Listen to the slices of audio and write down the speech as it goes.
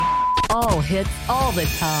all hits all the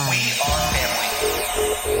time. We are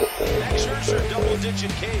family. Max Scherzer,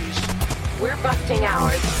 double-digit Ks. We're busting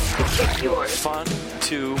ours to kick yours. Fun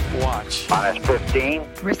to watch. Minus 15.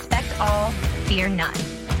 Respect all, fear none.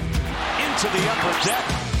 Into the upper deck.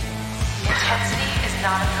 Intensity is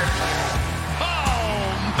not a perfume. Oh,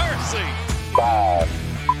 mercy. 5,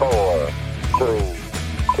 4, 3,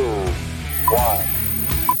 2, 1.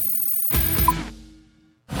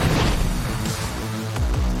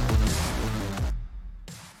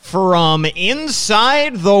 From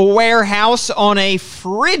inside the warehouse on a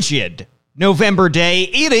frigid November day,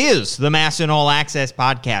 it is the Masson All Access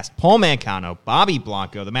Podcast. Paul Mancano, Bobby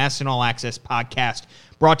Blanco, the Masson All Access Podcast,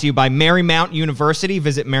 brought to you by Marymount University.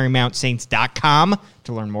 Visit MarymountSaints.com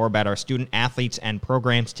to learn more about our student athletes and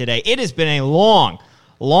programs today. It has been a long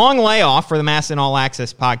layoff for the Masson All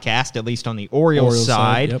Access Podcast, at least on the Orioles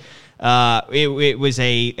side. Yep. It was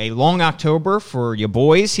a long October for you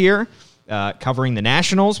boys here. Covering the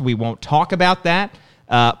Nationals. We won't talk about that,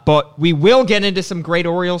 but we will get into some great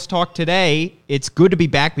Orioles talk today. It's good to be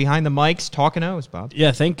back behind the mics talking O's, Bob.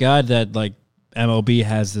 Yeah, thank God that MLB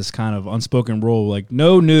has this kind of unspoken rule,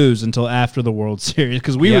 no news until after the World Series,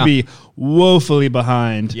 because we would be woefully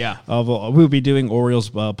behind. Yeah, we would be doing Orioles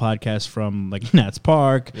podcasts from Nats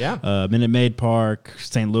Park, Minute Maid Park,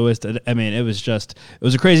 St. Louis. I mean, it was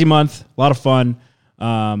a crazy month, a lot of fun,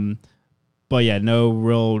 but yeah,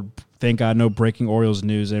 thank God, no breaking Orioles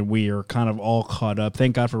news, and we are kind of all caught up.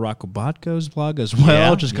 Thank God for Rocco Botko's blog as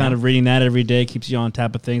well. Kind of reading that every day keeps you on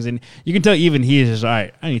top of things, and you can tell even he is just, all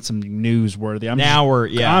right, I need something newsworthy.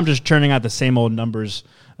 I'm just churning out the same old numbers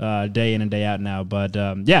day in and day out now. But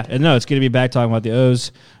it's good to be back talking about the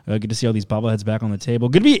O's. Good to see all these bobbleheads back on the table.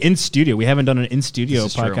 Good to be in studio. We haven't done an in studio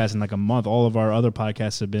podcast in a month. All of our other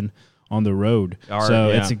podcasts have been on the road.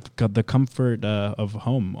 It's the comfort of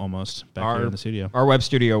home almost back here in the studio. Our web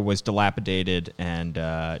studio was dilapidated and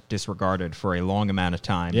disregarded for a long amount of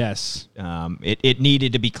time. Yes. It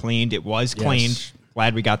needed to be cleaned. It was cleaned. Yes.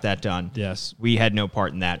 Glad we got that done. Yes. We had no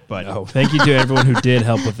part in that. But thank you to everyone who did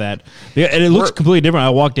help with that. Yeah, and it looks completely different. I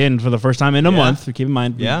walked in for the first time in a month. Keep in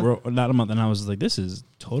mind, not a month. And I was like, this is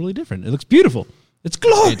totally different. It looks beautiful. It's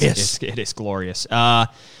glorious. It is glorious.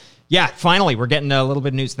 Yeah, finally, we're getting a little bit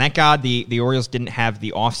of news. Thank God the Orioles didn't have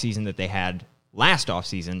the offseason that they had last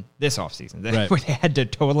offseason, this offseason, where they had to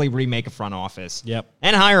totally remake a front office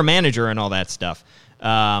and hire a manager and all that stuff.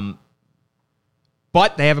 But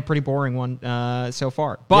they have a pretty boring one so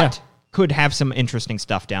far. But could have some interesting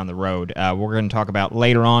stuff down the road. We're going to talk about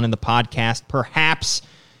later on in the podcast, perhaps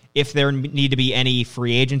if there need to be any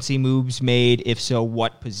free agency moves made. If so,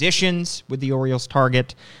 what positions would the Orioles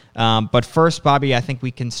target? But first, Bobby, I think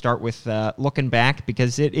we can start with looking back,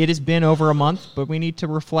 because it has been over a month, but we need to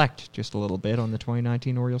reflect just a little bit on the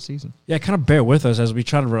 2019 Orioles season. Yeah, kind of bear with us as we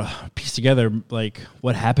try to piece together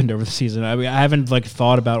what happened over the season. I mean, I haven't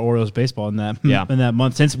thought about Orioles baseball in that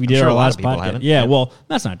month since we did our last podcast. Yeah, well,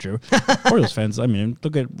 that's not true. Orioles fans, I mean,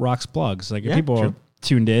 look at Rock's blogs. People are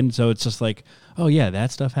tuned in, so it's just oh yeah,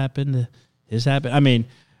 that stuff happened. This happened. I mean,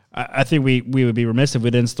 I think we would be remiss if we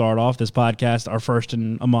didn't start off this podcast, our first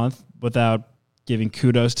in a month, without giving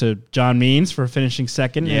kudos to John Means for finishing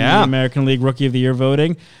second in the American League Rookie of the Year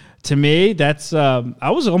voting. To me, that's I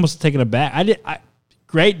was almost taken aback.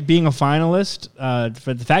 Great being a finalist.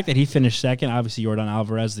 For the fact that he finished second, obviously Yordan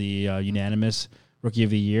Alvarez, the unanimous Rookie of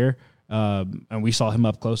the Year, and we saw him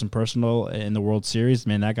up close and personal in the World Series.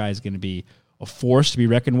 Man, that guy is going to be a force to be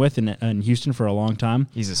reckoned with in Houston for a long time.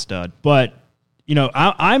 He's a stud. But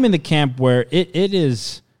I'm in the camp where it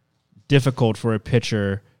is difficult for a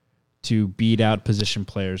pitcher to beat out position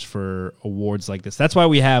players for awards like this. That's why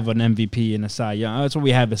we have an MVP and a Cy Young. That's why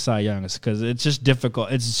we have the Cy Young, because it's just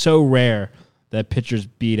difficult. It's so rare that pitchers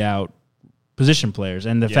beat out position players.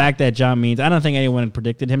 And the fact that John Means, I don't think anyone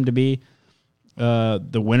predicted him to be the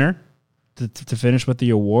winner to finish with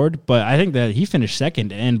the award, but I think that he finished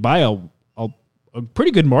second, and by a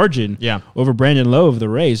pretty good margin over Brandon Lowe of the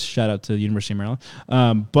Rays. Shout out to the University of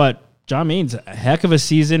Maryland. But John Means, a heck of a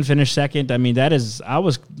season, finished second. I mean, I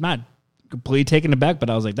was not completely taken aback, but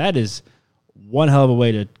I was like, that is one hell of a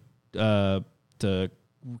way to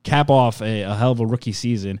cap off a hell of a rookie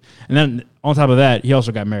season. And then on top of that, he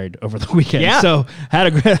also got married over the weekend. Yeah. So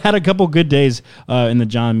had a couple good days in the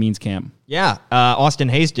John Means camp. Yeah, Austin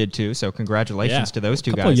Hayes did too. So congratulations to those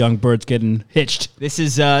two couple guys. Young birds getting hitched. This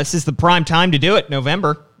is the prime time to do it.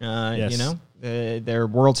 November. Yes. Their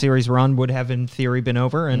World Series run would have in theory been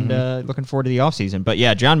over, and looking forward to the offseason. But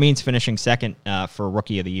yeah, John Means finishing second for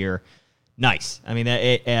Rookie of the Year. Nice. I mean,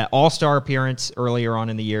 all-star appearance earlier on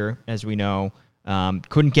in the year, as we know.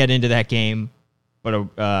 Couldn't get into that game but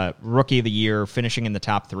a Rookie of the Year, finishing in the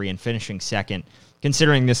top 3 and finishing second,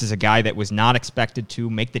 considering this is a guy that was not expected to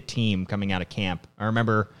make the team coming out of camp. I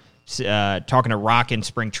remember talking to Rock in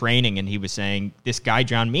spring training, and he was saying this guy,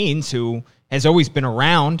 John Means, who has always been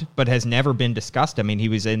around but has never been discussed. I mean, he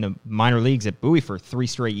was in the minor leagues at Bowie for 3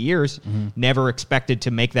 straight years, never expected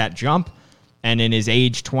to make that jump. And in his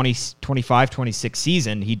age 25, 26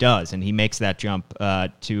 season, he does, and he makes that jump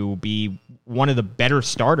to be one of the better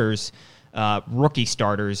starters, rookie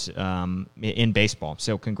starters in baseball.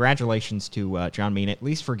 So congratulations to John Mean, at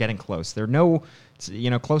least for getting close. There are no,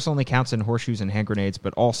 close only counts in horseshoes and hand grenades,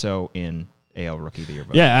 but also in AL Rookie of the Year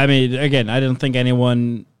voting. Yeah, I mean, again, I didn't think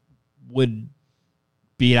anyone would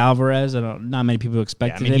beat Alvarez. Not many people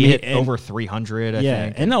expected him. He hit over 300, I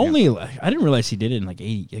think. And I didn't realize he did it in like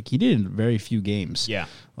 80. Like, he did it in very few games. Yeah.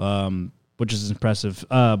 Which is impressive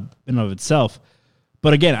in and of itself.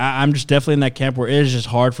 But again, I'm just definitely in that camp where it is just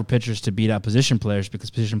hard for pitchers to beat out position players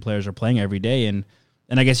because position players are playing every day. And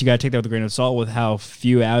I guess you got to take that with a grain of salt with how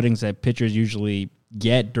few outings that pitchers usually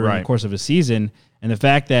get during the course of a season. And the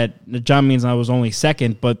fact that John Means was only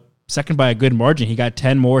second, but second by a good margin. He got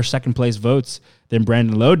 10 more second place votes than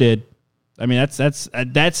Brandon Lowe did. I mean, that's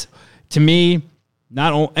to me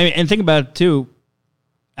not only. I mean, and think about it too.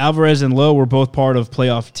 Alvarez and Lowe were both part of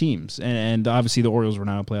playoff teams, and obviously the Orioles were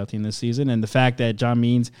not a playoff team this season. And the fact that John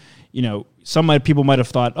Means, people might have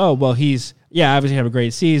thought, oh well, he's obviously have a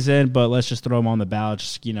great season, but let's just throw him on the ballot,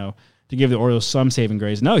 just to give the Orioles some saving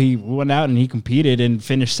grace. No, he went out and he competed and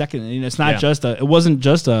finished second. And it's not it wasn't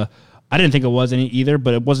just a. I didn't think it was any either,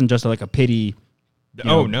 but it wasn't just like a pity.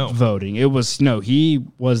 Voting. It was he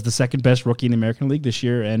was the second best rookie in the American League this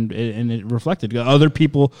year, and it reflected. Other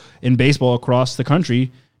people in baseball across the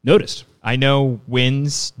country noticed. I know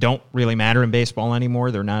wins don't really matter in baseball anymore.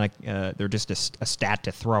 They're not. They're just a stat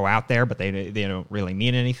to throw out there, but they don't really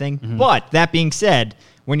mean anything. Mm-hmm. But that being said,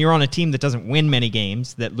 when you're on a team that doesn't win many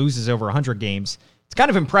games, that loses over 100 games. It's kind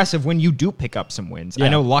of impressive when you do pick up some wins. Yeah. I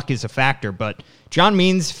know luck is a factor, but John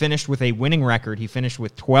Means finished with a winning record. He finished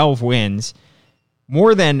with 12 wins,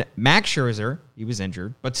 more than Max Scherzer. He was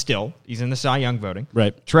injured, but still, he's in the Cy Young voting.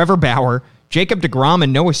 Right. Trevor Bauer, Jacob deGrom,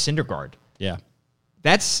 and Noah Syndergaard. Yeah.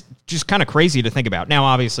 That's just kind of crazy to think about. Now,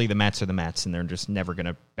 obviously, the Mets are the Mets, and they're just never going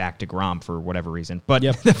to back deGrom for whatever reason. But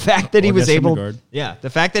the fact that he was able, the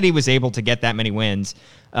fact that he was able to get that many wins,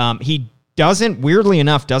 he weirdly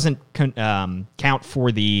enough, doesn't count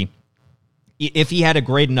for the. If he had a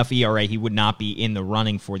great enough ERA, he would not be in the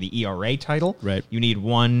running for the ERA title. Right. You need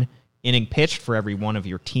 1 inning pitched for every one of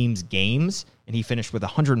your team's games, and he finished with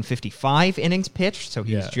 155 innings pitched, so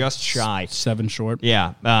he was just shy. 7 short.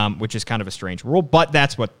 Yeah, which is kind of a strange rule, but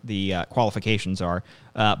that's what the qualifications are.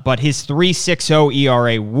 But his 3.60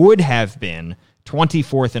 ERA would have been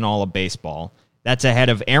 24th in all of baseball. That's ahead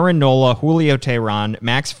of Aaron Nola, Julio Teheran,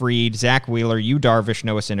 Max Fried, Zach Wheeler, Yu Darvish,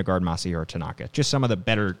 Noah Syndergaard, Masahiro Tanaka. Just some of the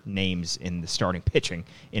better names in the starting pitching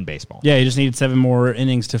in baseball. Yeah, he just needed 7 more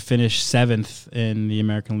innings to finish 7th in the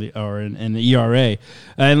American League or in the ERA.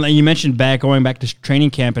 And you mentioned going back to training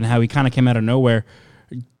camp and how he kind of came out of nowhere.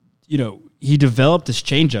 He developed this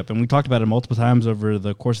changeup, and we talked about it multiple times over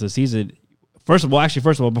the course of the season. First of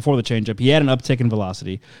all, before the changeup, he had an uptick in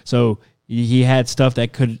velocity, so he had stuff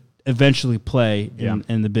that could eventually play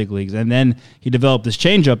in the big leagues. And then he developed this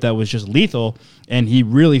changeup that was just lethal, and he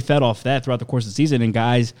really fed off that throughout the course of the season. And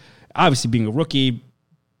guys, obviously being a rookie,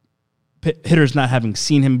 hitters not having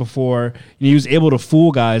seen him before, he was able to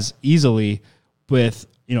fool guys easily with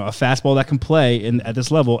a fastball that can play at this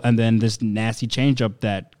level, and then this nasty changeup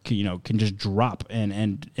that can just drop.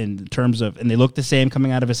 And in terms of, and they look the same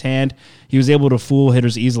coming out of his hand. He was able to fool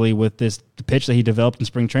hitters easily with the pitch that he developed in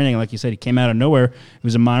spring training. Like you said, he came out of nowhere. He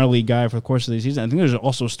was a minor league guy for the course of the season. I think there's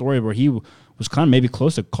also a story where he was kind of maybe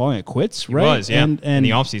close to calling it quits. Right? He was, yeah. And in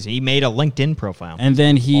the offseason, he made a LinkedIn profile, and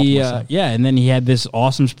then he had this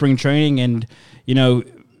awesome spring training, and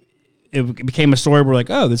it became a story where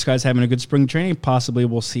this guy's having a good spring training. Possibly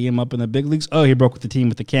we'll see him up in the big leagues. Oh, he broke with the team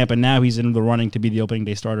with the camp, and now he's in the running to be the opening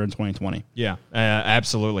day starter in 2020. Yeah,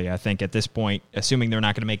 absolutely. I think at this point, assuming they're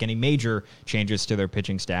not going to make any major changes to their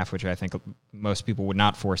pitching staff, which I think most people would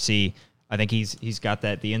not foresee, I think he's got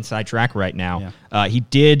the inside track right now. Yeah. He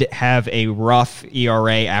did have a rough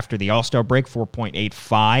ERA after the All-Star break,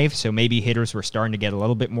 4.85, so maybe hitters were starting to get a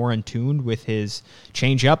little bit more in tune with his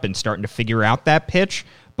changeup and starting to figure out that pitch.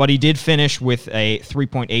 But he did finish with a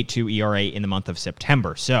 3.82 ERA in the month of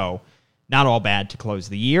September. So not all bad to close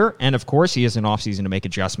the year. And, of course, he has an offseason to make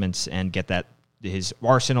adjustments and get that his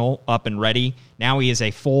arsenal up and ready. Now he is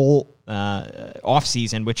a full off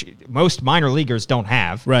season, which most minor leaguers don't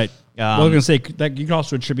have. Right. I was going to say that you can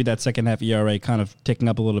also attribute that second half ERA kind of ticking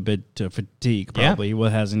up a little bit to fatigue. Probably,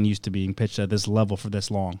 what hasn't used to being pitched at this level for this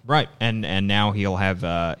long. Right, and now he'll have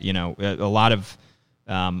a lot of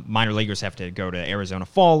minor leaguers have to go to Arizona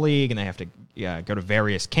Fall League, and they have to go to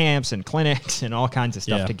various camps and clinics and all kinds of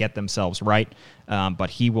stuff to get themselves right. But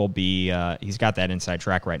he will be he's got that inside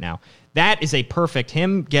track right now. That is a perfect,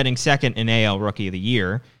 him getting second in AL Rookie of the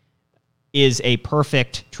Year is a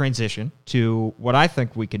perfect transition to what I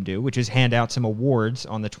think we can do, which is hand out some awards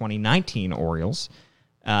on the 2019 Orioles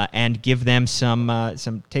and give them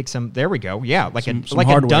take some. There we go. Yeah, like some a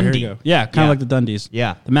hardware. Dundee. Here you go. Yeah, kind of like the Dundies.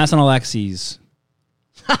 Yeah, the Masson-Alexis.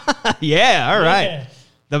 Yeah, all right.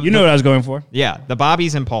 Yeah. You know what I was going for. Yeah, the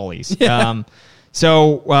Bobbies and Paulies. Yeah.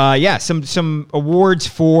 Some awards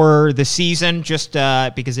for the season, just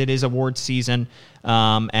because it is awards season,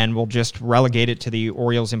 and we'll just relegate it to the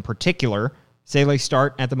Orioles in particular. Say they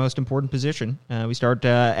start at the most important position. We start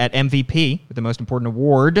at MVP with the most important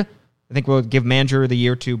award. I think we'll give Manager of the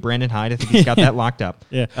Year to Brandon Hyde. I think he's got that locked up.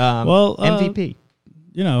 Yeah. MVP.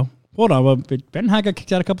 Hold on. Well, Brandon Hyde got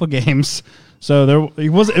kicked out a couple of games. So it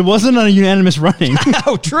wasn't a unanimous running.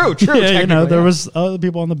 Oh, true. Yeah, there was other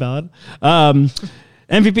people on the ballot.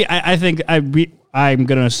 MVP, I think I'm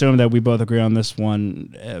going to assume that we both agree on this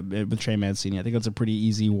one with Trey Mancini. I think that's a pretty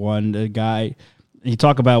easy one. The guy, you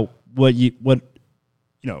talk about the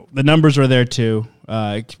numbers are there too.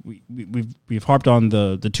 We've harped on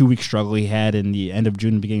the 2-week struggle he had in the end of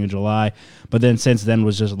June and beginning of July, but then since then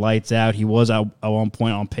was just lights out. He was at one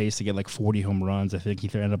point on pace to get like 40 home runs. I think he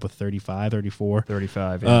ended up with 35, 34.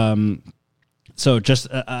 35, yeah. So just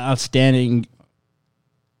an outstanding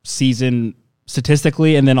season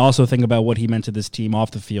statistically, and then also think about what he meant to this team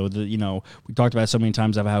off the field. We talked about it so many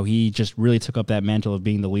times of how he just really took up that mantle of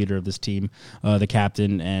being the leader of this team, the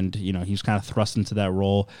captain, and he was kind of thrust into that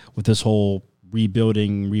role with this whole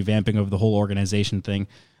revamping of the whole organization thing.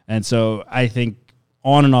 And so I think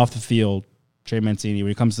on and off the field, Trey Mancini,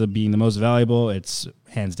 when it comes to being the most valuable, it's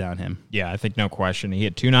hands down him. Yeah, I think no question. He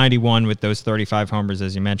hit 291 with those 35 homers,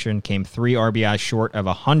 as you mentioned, came 3 RBI short of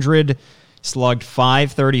 100, slugged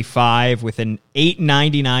 .535 with an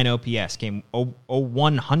 899 OPS, came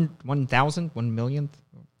 1,000, 1 millionth?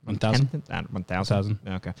 1,000? 1,000.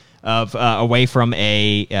 Okay. Away from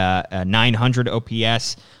a 900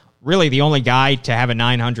 OPS. Really, the only guy to have a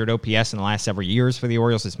 900 OPS in the last several years for the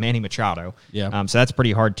Orioles is Manny Machado. Yeah. So that's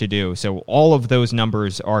pretty hard to do. So all of those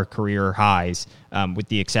numbers are career highs, with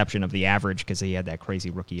the exception of the average because he had that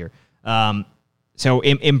crazy rookie year. So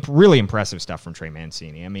really impressive stuff from Trey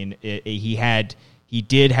Mancini. I mean, he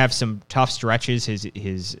did have some tough stretches.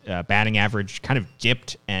 His batting average kind of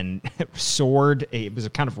dipped and soared. It was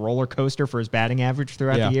a kind of roller coaster for his batting average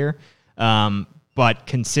throughout the year. But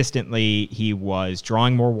consistently, he was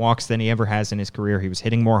drawing more walks than he ever has in his career. He was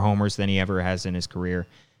hitting more homers than he ever has in his career.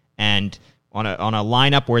 And on a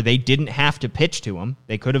lineup where they didn't have to pitch to him,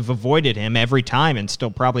 they could have avoided him every time and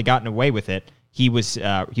still probably gotten away with it. He was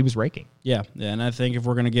raking. Yeah, and I think if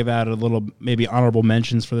we're going to give out a little maybe honorable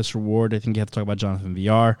mentions for this reward, I think you have to talk about Jonathan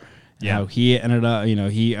Villar. Yeah, how he ended up.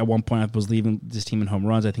 He at one point was leading this team in home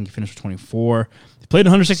runs. I think he finished with 24. He played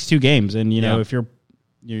 162 games, and if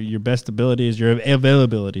your best ability is your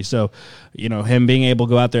availability. So, him being able to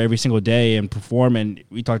go out there every single day and perform. And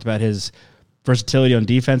we talked about his versatility on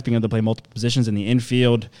defense, being able to play multiple positions in the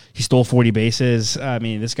infield. He stole 40 bases. I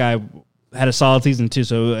mean, this guy had a solid season too.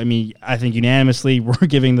 So, I mean, I think unanimously we're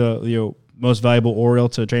giving the most valuable Oriole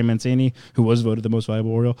to Trey Mancini, who was voted the most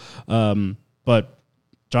valuable Oriole. But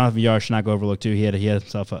Jonathan Villar should not go overlooked too. He had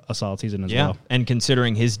himself a solid season as well. And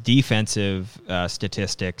considering his defensive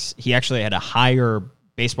statistics, he actually had a higher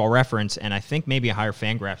Baseball Reference and I think maybe a higher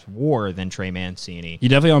Fangraphs WAR than Trey Mancini. He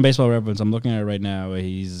definitely on Baseball Reference. I'm looking at it right now.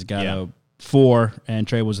 He's got a 4 and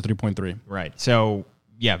Trey was a 3.3. Right. So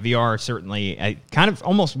yeah, VR certainly kind of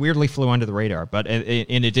almost weirdly flew under the radar. But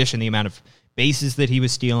in addition, the amount of bases that he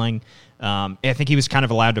was stealing, I think he was kind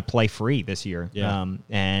of allowed to play free this year. Yeah.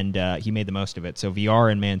 And he made the most of it. So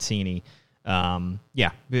VR and Mancini,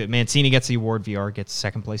 Mancini gets the award. VR gets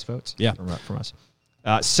second place votes. Yeah. From us.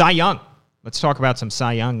 Cy Young. Let's talk about some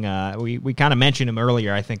Cy Young. We kind of mentioned him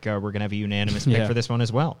earlier. I think we're going to have a unanimous pick for this one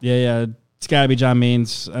as well. Yeah. It's got to be John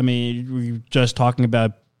Means. I mean, we were just talking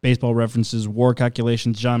about Baseball References WAR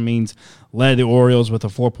calculations. John Means led the Orioles with a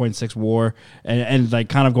 4.6 WAR, and like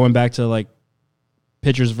kind of going back to like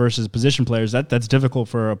pitchers versus position players. That's difficult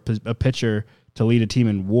for a pitcher to lead a team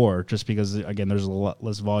in WAR, just because again there's a lot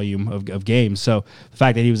less volume of games. So the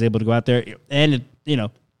fact that he was able to go out there and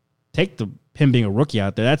take the him being a rookie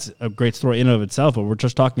out there, that's a great story in and of itself. But we're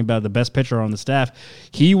just talking about the best pitcher on the staff.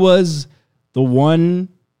 He was the one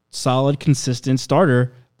solid, consistent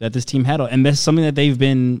starter that this team had, and that's something that they've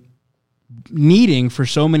been needing for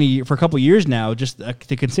a couple of years now. Just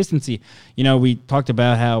the consistency. You know, we talked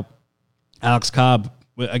about how Alex Cobb,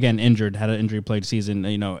 again, injured, had an injury-plagued season.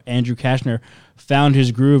 You know, Andrew Cashner found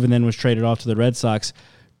his groove and then was traded off to the Red Sox.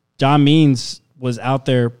 John Means was out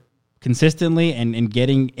there consistently and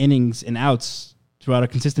getting innings and outs throughout a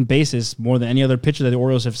consistent basis more than any other pitcher that the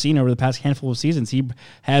Orioles have seen over the past handful of seasons. He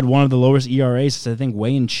had one of the lowest ERAs since, I think,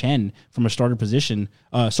 Wei Chen from a starting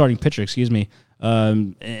pitcher,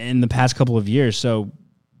 in the past couple of years. So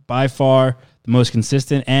by far the most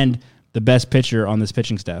consistent and the best pitcher on this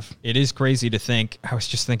pitching staff. It is crazy to think. I was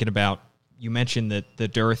just thinking about, you mentioned that the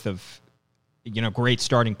dearth of, great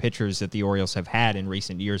starting pitchers that the Orioles have had in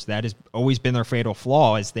recent years. That has always been their fatal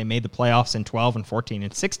flaw. As they made the playoffs in 12 and 14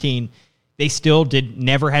 and 16, they still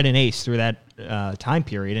never had an ace through that time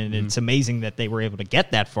period. And it's amazing that they were able to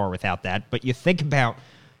get that far without that. But you think about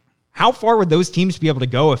how far would those teams be able to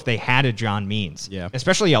go if they had a John Means,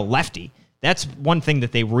 especially a lefty. That's one thing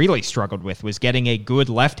that they really struggled with, was getting a good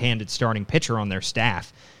left-handed starting pitcher on their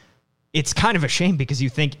staff. It's kind of a shame, because you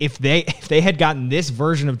think if they had gotten this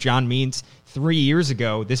version of John Means 3 years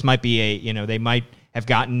ago, this might be they might have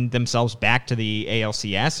gotten themselves back to the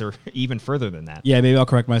ALCS or even further than that. Yeah, maybe I'll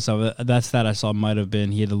correct myself. That stat I saw might have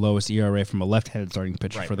been he had the lowest ERA from a left-handed starting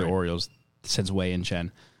pitcher for the Orioles since Wei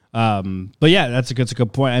Chen. But yeah, that's a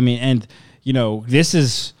good point. I mean, and this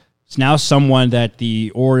is now someone that the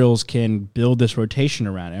Orioles can build this rotation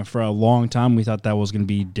around. And for a long time, we thought that was going to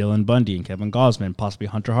be Dylan Bundy and Kevin Gausman, possibly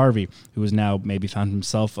Hunter Harvey, who has now maybe found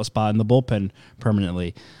himself a spot in the bullpen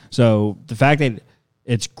permanently. So the fact that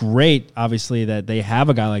it's great, obviously, that they have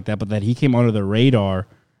a guy like that, but that he came under the radar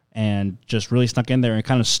and just really snuck in there and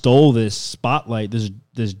kind of stole this spotlight,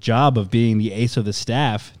 this job of being the ace of the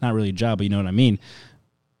staff. Not really a job, but you know what I mean.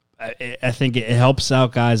 I think it helps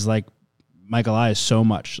out guys like Mike Elias so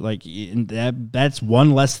much. Like that's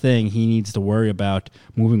one less thing he needs to worry about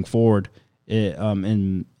moving forward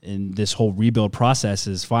in this whole rebuild process,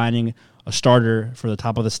 is finding a starter for the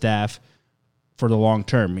top of the staff for the long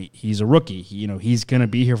term. He's a rookie. He's going to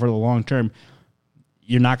be here for the long term.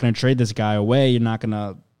 You're not going to trade this guy away. You're not going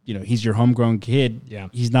to, he's your homegrown kid. Yeah.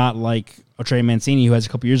 He's not like a Trey Mancini, who has a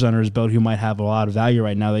couple years under his belt, who might have a lot of value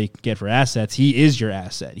right now that you can get for assets. He is your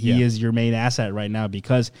asset. He is your main asset right now,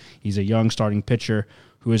 because he's a young starting pitcher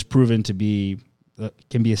who has proven to be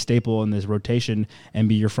can be a staple in this rotation and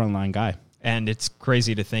be your frontline guy. And it's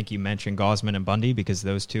crazy to think you mentioned Gausman and Bundy, because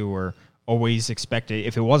those two were always expected.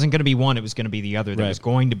 If it wasn't going to be one, it was going to be the other. That was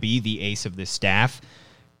going to be the ace of this staff.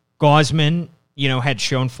 Gausman, had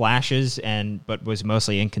shown flashes but was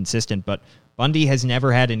mostly inconsistent. But Bundy has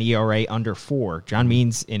never had an ERA under 4. John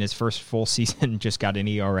Means in his first full season just got an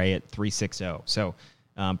ERA at 3.60. So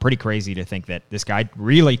pretty crazy to think that this guy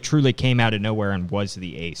really, truly came out of nowhere and was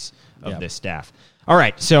the ace of this staff. All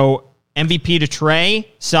right, so MVP to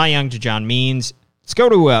Trey, Cy Young to John Means. Let's go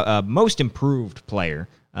to a most improved player.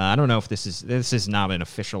 I don't know if this is not an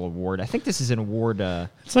official award. I think this is an award.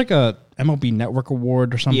 It's like a MLB Network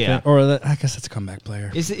award or something. Yeah. Or I guess it's a comeback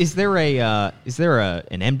player. Is there an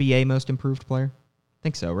NBA most improved player? I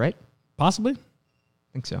think so, right? Possibly.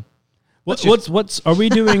 I think so. What's are we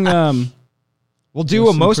doing? We'll do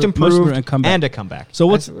a most improved and a comeback. So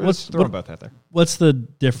let's throw both out there. What's the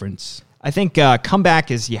difference? I think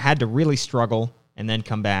comeback is you had to really struggle and then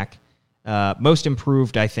come back. Most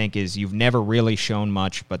improved, I think, is you've never really shown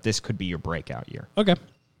much, but this could be your breakout year. Okay.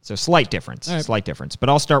 So slight difference. But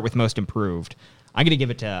I'll start with most improved. I'm going to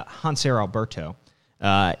give it to Hanser Alberto.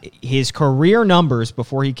 His career numbers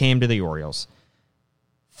before he came to the Orioles: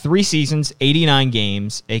 3 seasons, 89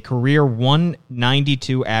 games, a career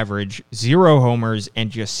 192 average, 0 homers,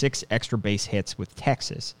 and just 6 extra base hits with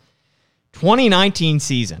Texas. 2019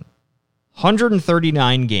 season,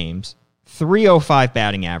 139 games, 305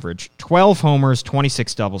 batting average, 12 homers,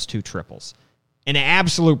 26 doubles, 2 triples. An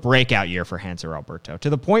absolute breakout year for Hanser Alberto, to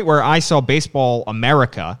the point where I saw Baseball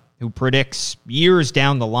America, who predicts years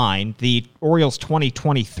down the line, the Orioles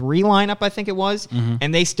 2023 lineup, I think it was,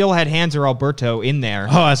 and they still had Hanser Alberto in there.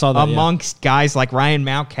 Oh, I saw that, amongst guys like Ryan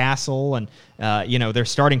Mountcastle and, their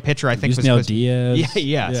starting pitcher, I think, was Diaz.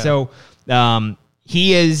 Yeah. So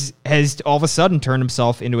he has all of a sudden turned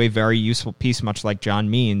himself into a very useful piece, much like John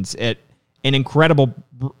Means. An incredible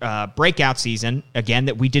breakout season, again,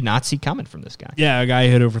 that we did not see coming from this guy. Yeah, a guy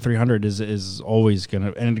who hit over 300 is always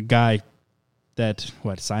going to... And a guy that,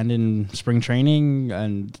 signed in spring training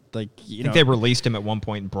and, I think they released him at one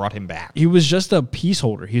point and brought him back. He was just a piece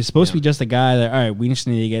holder. He was supposed to be just a guy that, all right, we just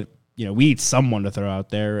need to get we need someone to throw out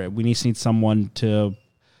there. We need someone to,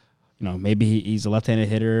 maybe he's a left-handed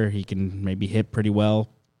hitter. He can maybe hit pretty well.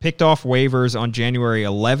 Picked off waivers on January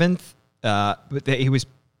 11th. But he was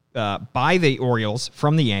by the Orioles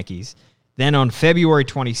from the Yankees. Then on February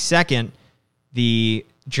 22nd, the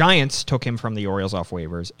Giants took him from the Orioles off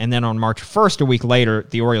waivers. And then on March 1st, a week later,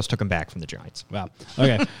 the Orioles took him back from the Giants. Wow.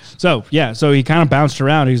 Okay. So he kind of bounced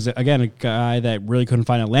around. He's, again, a guy that really couldn't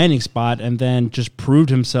find a landing spot and then just proved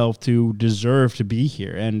himself to deserve to be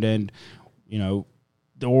here. And the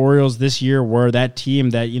Orioles this year were that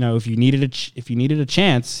team that, if you needed a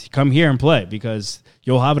chance, come here and play because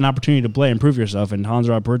you'll have an opportunity to play and prove yourself. And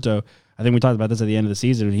Hanser Alberto, I think we talked about this at the end of the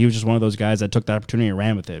season. He was just one of those guys that took that opportunity and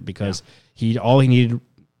ran with it because he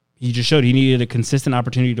just showed he needed a consistent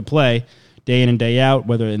opportunity to play day in and day out,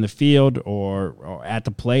 whether in the field or at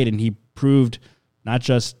the plate. And he proved not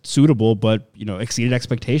just suitable, but, exceeded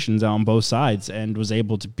expectations on both sides and was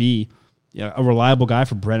able to be a reliable guy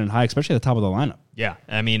for Brennan High, especially at the top of the lineup. Yeah,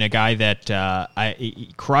 I mean, a guy that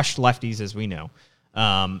he crushed lefties, as we know.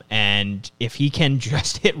 And if he can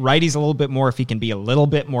just hit righties a little bit more, if he can be a little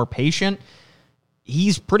bit more patient,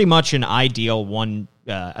 he's pretty much an ideal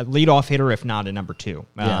a leadoff hitter, if not a number two.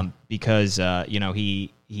 Because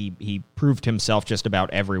he proved himself just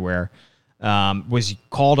about everywhere. Was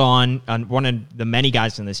called on one of the many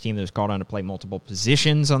guys on this team that was called on to play multiple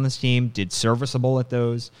positions on this team. Did serviceable at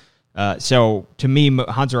those. So to me,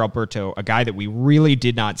 Hanser Alberto, a guy that we really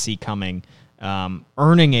did not see coming,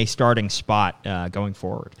 earning a starting spot going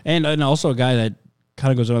forward. And also a guy that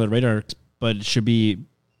kind of goes under the radar, but should be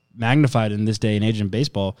magnified in this day and age in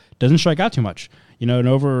baseball, doesn't strike out too much. In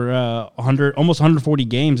over almost 140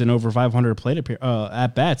 games and over 500 plate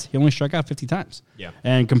at bats, he only struck out 50 times. Yeah.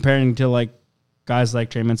 And comparing to guys like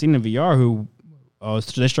Trey Mancini and VR, who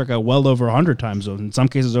they struck out well over 100 times, in some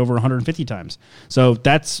cases over 150 times. So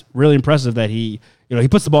that's really impressive that he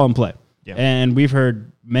puts the ball in play. Yeah. And we've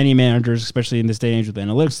heard many managers, especially in this day and age with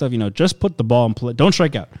analytics stuff, just put the ball in play. Don't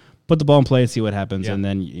strike out. Put the ball in play and see what happens, and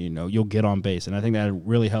then you'll get on base. And I think that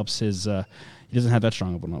really helps his. He doesn't have that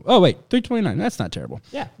strong of a. Oh wait, 329. That's not terrible.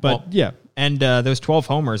 Yeah, but and those 12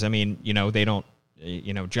 homers. I mean, they don't.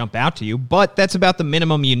 Jump out to you, but that's about the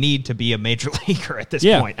minimum you need to be a major leaguer at this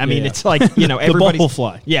point. I mean, it's like, everybody's, ball will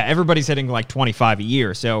fly. Yeah, everybody's hitting like 25 a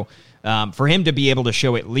year. So for him to be able to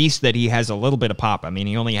show at least that he has a little bit of pop, I mean,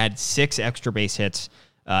 he only had 6 extra base hits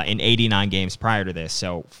in 89 games prior to this.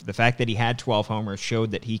 So the fact that he had 12 homers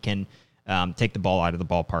showed that he can take the ball out of the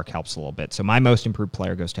ballpark helps a little bit. So my most improved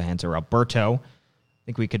player goes to Hanser Alberto. I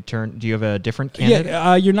think we could turn. Do you have a different candidate?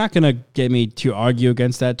 Yeah, you're not going to get me to argue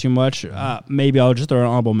against that too much. Maybe I'll just throw an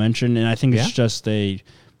honorable mention, and I think it's just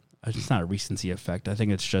it's not a recency effect. I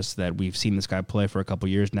think it's just that we've seen this guy play for a couple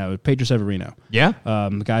years now. Pedro Severino. Yeah.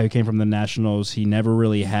 The guy who came from the Nationals, he never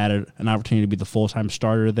really had an opportunity to be the full-time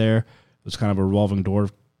starter there. It was kind of a revolving door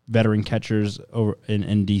of veteran catchers over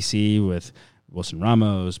in D.C. with Wilson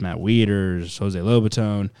Ramos, Matt Wieters, Jose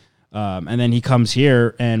Lobaton. And then he comes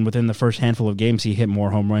here, and within the first handful of games, he hit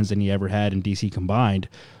more home runs than he ever had in D.C. combined,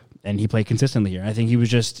 and he played consistently here. I think he was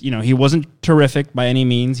just, he wasn't terrific by any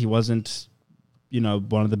means. He wasn't,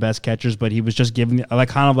 one of the best catchers, but he was just given,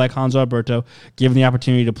 kind of like Hanser Alberto, given the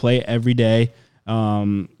opportunity to play every day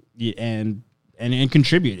and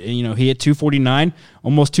contribute. And, he hit 249,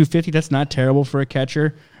 almost 250. That's not terrible for a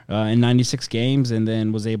catcher in 96 games, and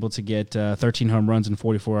then was able to get 13 home runs and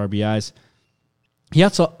 44 RBIs.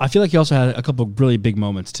 I feel like he also had a couple of really big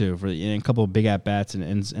moments too, a couple of big at bats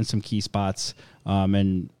and some key spots,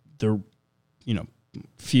 and there,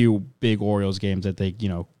 few big Orioles games that they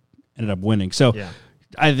ended up winning. So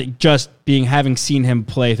I think having seen him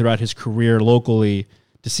play throughout his career locally,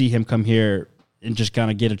 to see him come here and just kind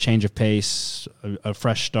of get a change of pace, a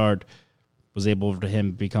fresh start, was able to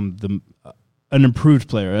him become an improved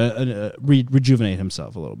player, rejuvenate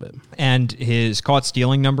himself a little bit. And his caught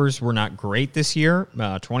stealing numbers were not great this year,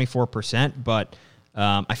 24%, but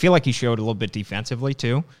I feel like he showed a little bit defensively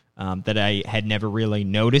too, that I had never really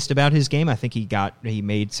noticed about his game. I think he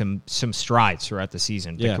made some strides throughout the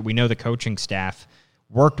season. Yeah. We know the coaching staff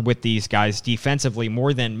worked with these guys defensively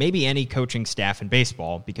more than maybe any coaching staff in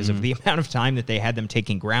baseball because of the amount of time that they had them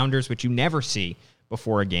taking grounders, which you never see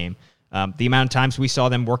before a game. The amount of times we saw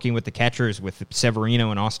them working with the catchers, with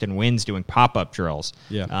Severino and Austin Wynns doing pop-up drills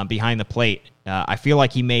behind the plate. I feel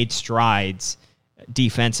like he made strides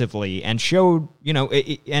defensively and showed,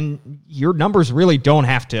 and your numbers really don't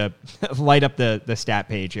have to light up the stat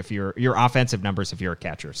page if your offensive numbers if you're a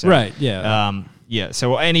catcher. So, right, yeah.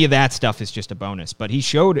 So any of that stuff is just a bonus. But he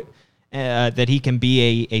showed that he can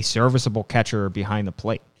be a serviceable catcher behind the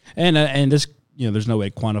plate. And this, there's no way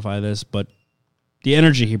to quantify this, but the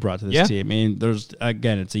energy he brought to this Yeah. team. I mean,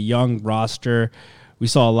 it's a young roster. We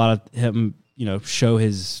saw a lot of him, show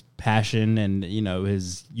his passion and,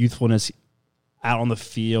 his youthfulness out on the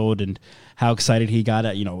field and how excited he got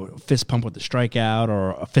at, fist pump with the strikeout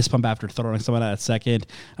or a fist pump after throwing someone out at second.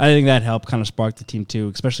 I think that helped kind of spark the team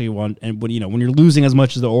too, especially when you're losing as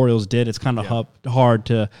much as the Orioles did, it's kind of hard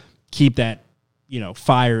to keep that,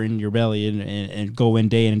 fire in your belly and go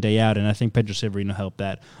in and day out. And I think Pedro Severino helped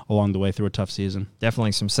that along the way through a tough season.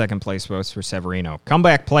 Definitely some second place votes for Severino.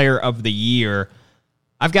 Comeback player of the year.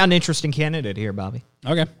 I've got an interesting candidate here, Bobby.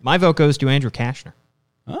 Okay. My vote goes to Andrew Cashner.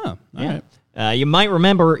 Oh, all right. You might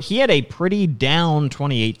remember he had a pretty down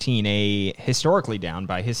 2018, a historically down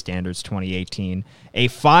by his standards 2018, a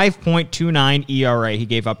 5.29 ERA. He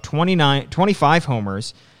gave up 25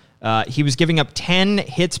 homers. He was giving up 10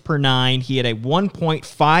 hits per 9. He had a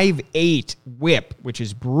 1.58 whip, which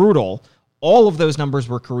is brutal. All of those numbers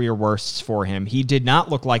were career worsts for him. He did not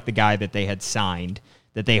look like the guy that they had signed,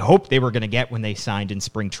 that they hoped they were going to get when they signed in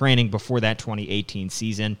spring training before that 2018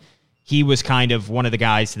 season. He was kind of one of the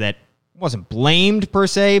guys that wasn't blamed per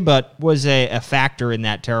se, but was a factor in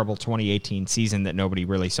that terrible 2018 season that nobody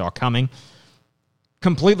really saw coming.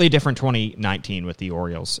 Completely different 2019 with the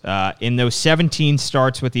Orioles. In those 17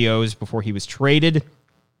 starts with the O's before he was traded,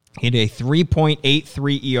 he had a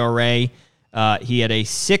 3.83 ERA. He had a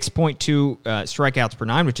 6.2 strikeouts per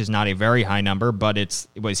 9, which is not a very high number, but it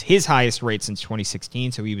was his highest rate since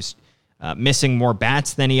 2016, so he was missing more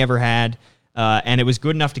bats than he ever had. And it was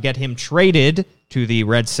good enough to get him traded to the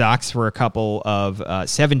Red Sox for a couple of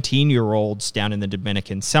 17-year-olds down in the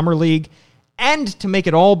Dominican Summer League. And to make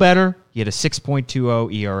it all better, he had a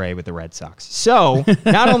 6.20 ERA with the Red Sox. So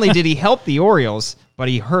not only did he help the Orioles, but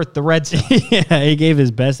he hurt the Red Sox. Yeah, he gave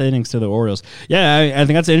his best innings to the Orioles. Yeah, I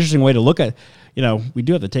think that's an interesting way to look at. We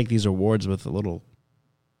do have to take these awards with a little,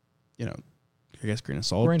 I guess grain of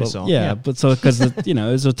salt. Grain of salt. Yeah, but so because it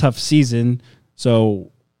was a tough season,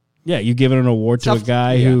 so yeah, you give it an award to a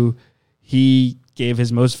guy who he gave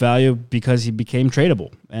his most value because he became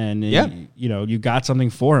tradable, and you got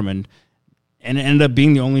something for him, and it ended up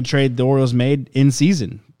being the only trade the Orioles made in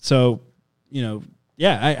season. So,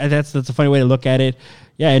 that's a funny way to look at it.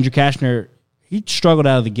 Yeah, Andrew Cashner, he struggled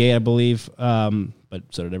out of the gate, I believe, but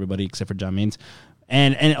so did everybody except for John Means.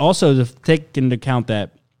 And also to take into account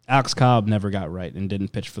that Alex Cobb never got right and didn't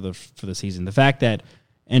pitch for the season. The fact that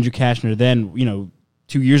Andrew Cashner then,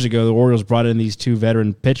 2 years ago, the Orioles brought in these two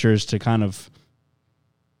veteran pitchers to kind of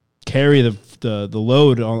carry the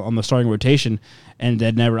load on the starting rotation, and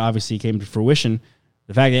that never obviously came to fruition.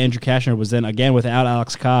 The fact that Andrew Cashner was then, again, without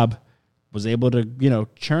Alex Cobb, was able to,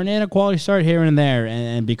 churn in a quality start here and there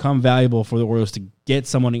and become valuable for the Orioles to get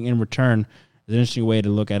someone in return is an interesting way to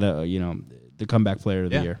look at the comeback player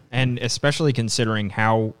of the year. And especially considering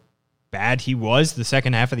how bad he was the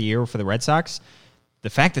second half of the year for the Red Sox, the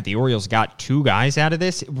fact that the Orioles got two guys out of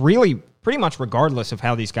this, really pretty much regardless of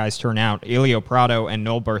how these guys turn out, Elio Prado and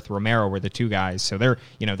Nolberth Romero were the two guys. So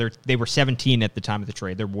they were 17 at the time of the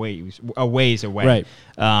trade. They're a ways away,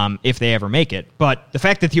 right? If they ever make it. But the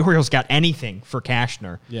fact that the Orioles got anything for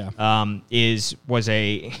Cashner, was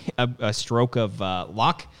a stroke of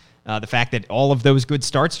luck. The fact that all of those good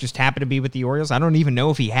starts just happened to be with the Orioles. I don't even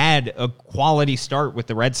know if he had a quality start with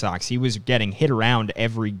the Red Sox. He was getting hit around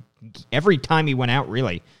every time he went out,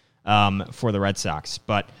 really, for the Red Sox.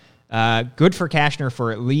 But good for Cashner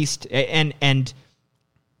for at least, and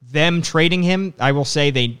them trading him, I will say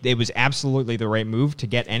it was absolutely the right move to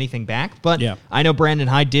get anything back. But I know Brandon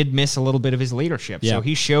Hyde did miss a little bit of his leadership. So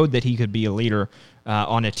he showed that he could be a leader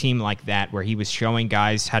on a team like that, where he was showing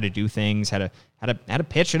guys how to do things, how to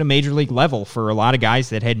pitch at a major league level for a lot of guys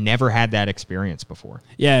that had never had that experience before.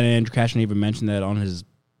 Yeah, and Andrew Cashner even mentioned that on his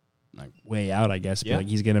way out, I guess. But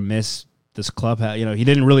he's going to miss this club. He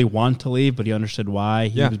didn't really want to leave, but he understood why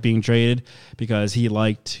he was being traded, because he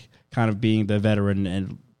liked kind of being the veteran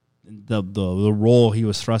and the role he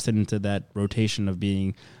was thrusted into, that rotation of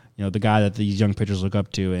being the guy that these young pitchers look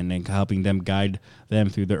up to and helping them guide them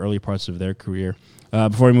through the early parts of their career.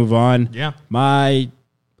 Before we move on,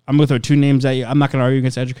 I'm going to throw two names at you. I'm not going to argue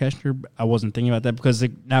against Andrew Cashner. I wasn't thinking about that because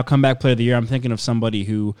now comeback player of the year, I'm thinking of somebody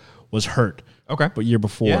who was hurt the year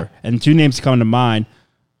before. Yeah. And two names come to mind,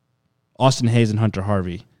 Austin Hayes and Hunter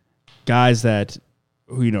Harvey. Guys that,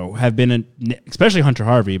 have been, especially Hunter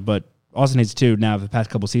Harvey, but Austin Hayes too, now the past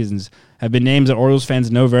couple seasons, have been names that Orioles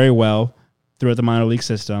fans know very well throughout the minor league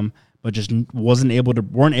system, but just weren't able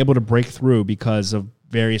to break through because of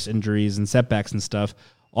various injuries and setbacks and stuff.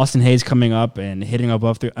 Austin Hayes coming up and hitting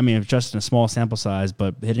above just in a small sample size,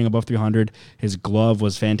 but hitting above 300. His glove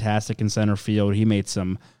was fantastic in center field. He made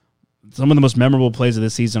some some of the most memorable plays of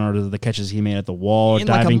this season are the catches he made at the wall, In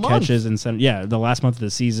like a diving month. catches, and the last month of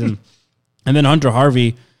the season. And then Hunter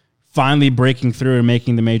Harvey finally breaking through and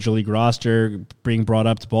making the major league roster, being brought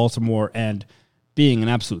up to Baltimore, and being an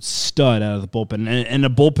absolute stud out of the bullpen, and a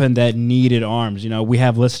bullpen that needed arms. We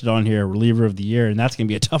have listed on here reliever of the year, and that's going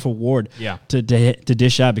to be a tough award to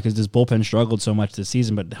dish out because this bullpen struggled so much this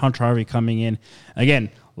season. But Hunter Harvey coming in, again,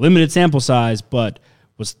 limited sample size, but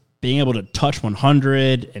was being able to touch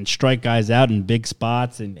 100 and strike guys out in big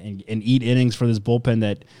spots and eat innings for this bullpen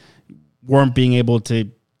that weren't being able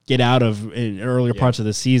to get out of in earlier parts of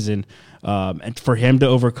the season. And for him to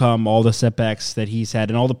overcome all the setbacks that he's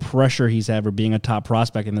had and all the pressure he's had for being a top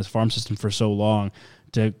prospect in this farm system for so long,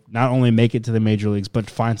 to not only make it to the major leagues but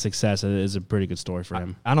find success is a pretty good story for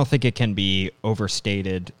him. I don't think it can be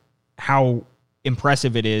overstated how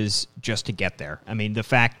impressive it is just to get there. I mean, the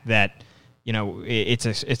fact that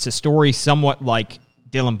it's a story somewhat like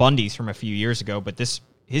Dylan Bundy's from a few years ago, but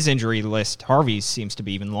his injury list, Harvey's, seems to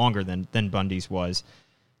be even longer than Bundy's was.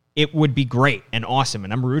 It would be great and awesome,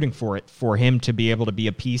 and I'm rooting for him to be able to be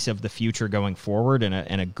a piece of the future going forward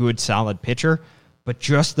and a good, solid pitcher. But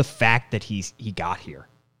just the fact that he got here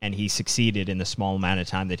and he succeeded in the small amount of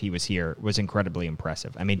time that he was here was incredibly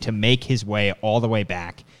impressive. I mean, to make his way all the way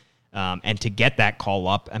back and to get that call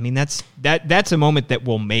up, I mean, that's a moment that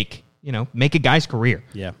will make a guy's career.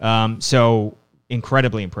 Yeah. So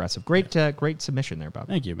incredibly impressive. Great submission there, Bob.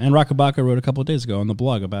 Thank you. And Rakabaka wrote a couple of days ago on the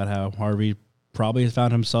blog about how Harvey probably has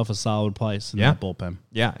found himself a solid place in that bullpen.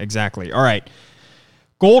 Yeah, exactly. All right.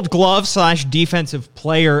 Gold Glove / Defensive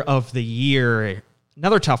Player of the Year.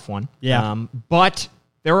 Another tough one. Yeah. But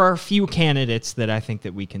there are a few candidates that I think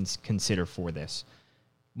that we can consider for this.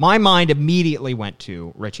 My mind immediately went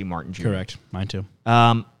to Richie Martin Jr. Correct. Mine too.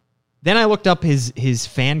 Then I looked up his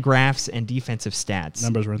fan graphs and defensive stats.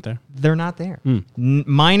 Numbers weren't there. They're not there.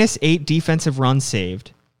 -8 defensive runs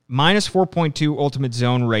saved, -4.2 ultimate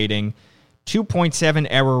zone rating, 2.7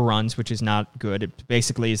 error runs, which is not good. It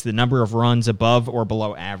basically is the number of runs above or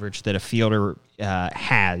below average that a fielder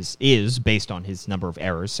is based on his number of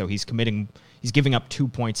errors. So he's giving up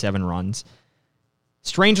 2.7 runs.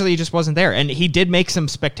 Strangely, he just wasn't there. And he did make some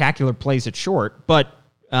spectacular plays at short, but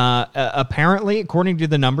apparently, according to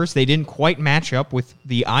the numbers, they didn't quite match up with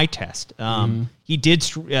the eye test. He did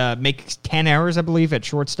make 10 errors, I believe, at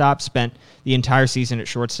shortstop, spent the entire season at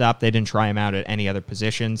shortstop. They didn't try him out at any other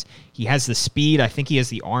positions. He has the speed. I think he has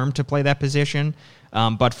the arm to play that position.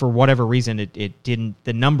 But for whatever reason, it didn't.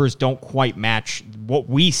 The numbers don't quite match what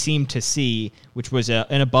we seem to see, which was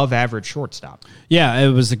an above-average shortstop. Yeah, it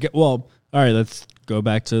was all right, let's go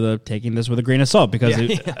back to taking this with a grain of salt because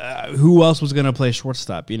who else was going to play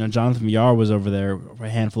shortstop? Jonathan Villar was over there a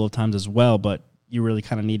handful of times as well, but you really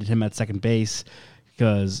kind of needed him at second base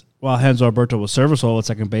because while Hanzo Alberto was serviceable at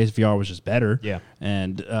second base, Villar was just better. Yeah.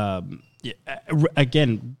 And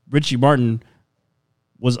again, Richie Martin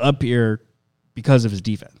was up here because of his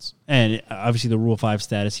defense. And obviously the Rule 5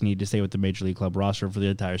 status, he needed to stay with the Major League Club roster for the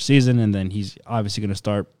entire season, and then he's obviously going to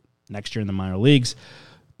start next year in the minor leagues,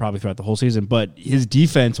 probably throughout the whole season. But his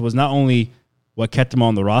defense was not only what kept him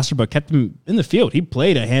on the roster, but kept him in the field. He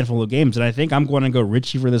played a handful of games, and I think I'm going to go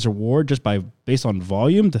Richie for this award just based on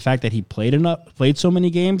volume, the fact that he played so many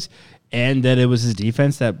games, and that it was his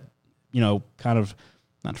defense that, kind of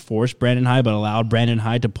not forced Brandon Hyde, but allowed Brandon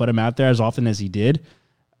Hyde to put him out there as often as he did.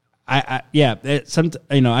 I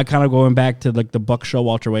kind of going back to like the Buck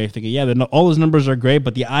Showalter way of thinking, all his numbers are great,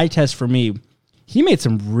 but the eye test for me, he made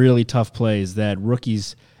some really tough plays that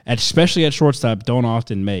rookies, especially at shortstop, don't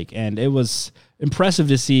often make. And it was impressive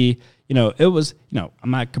to see, I'm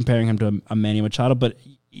not comparing him to a Manny Machado, but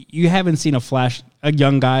you haven't seen a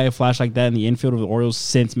young guy flash like that in the infield of the Orioles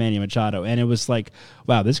since Manny Machado. And it was like,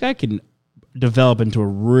 wow, this guy can develop into a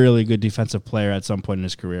really good defensive player at some point in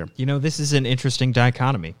his career. This is an interesting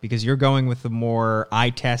dichotomy because you're going with the more eye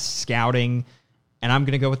test scouting, and I'm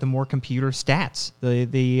going to go with the more computer stats.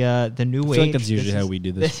 The new age. I feel like that's usually how we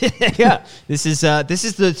do this. Yeah, this is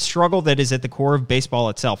the struggle that is at the core of baseball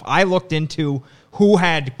itself. I looked into who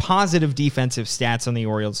had positive defensive stats on the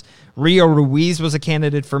Orioles. Rio Ruiz was a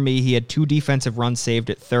candidate for me. He had 2 defensive runs saved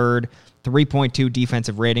at third, 3.2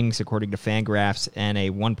 defensive ratings according to Fangraphs, and a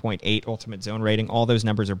 1.8 ultimate zone rating. All those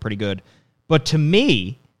numbers are pretty good. But to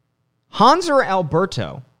me, Hanser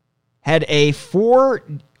Alberto had a 4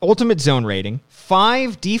 ultimate zone rating,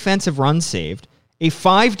 5 defensive runs saved, a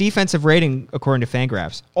 5 defensive rating according to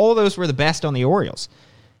Fangraphs. All those were the best on the Orioles.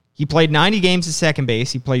 He played 90 games at second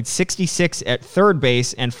base. He played 66 at third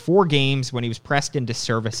base and 4 games when he was pressed into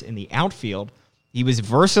service in the outfield. He was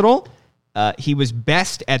versatile. He was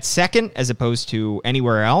best at second as opposed to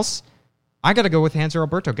anywhere else. I got to go with Hanser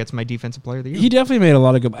Alberto. Gets my Defensive Player of the Year. He definitely made a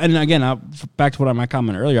lot of good. And again, back to what my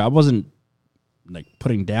comment earlier, I wasn't like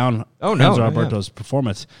putting down Hanser Alberto's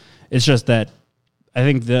performance. It's just that I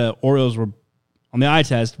think the Orioles were on the eye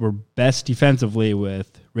test were best defensively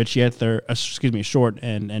with Richie at third, short,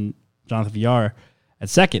 and Jonathan Villar at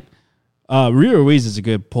second. Rio Ruiz is a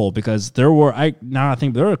good pull because I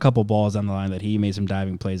think there were a couple balls on the line that he made some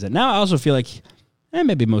diving plays at. Now I also feel like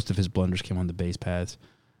maybe most of his blunders came on the base paths.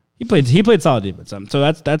 He played solid defense,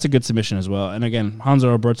 so that's a good submission as well. And again,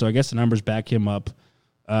 Hanser Alberto, I guess the numbers back him up.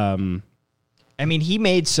 I mean, he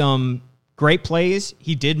made some great plays.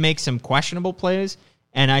 He did make some questionable plays.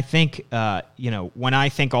 And I think, when I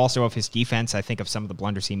think also of his defense, I think of some of the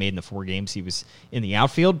blunders he made in the 4 games he was in the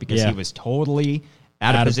outfield because he was totally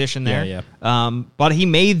out of position there. Yeah. But he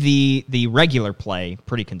made the regular play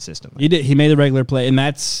pretty consistently. He did. He made the regular play, and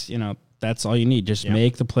that's all you need. Just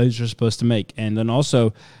make the plays you're supposed to make. And then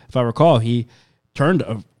also, if I recall, he turned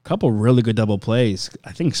a couple really good double plays,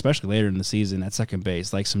 I think especially later in the season at second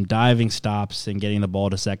base, like some diving stops and getting the ball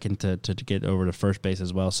to second to get over to first base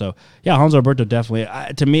as well. So, yeah, Hanser Alberto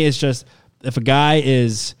definitely. To me, it's just if a guy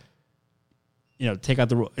is, take out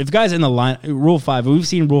the rule. If a guy's in the line, Rule 5, we've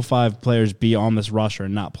seen Rule 5 players be on this roster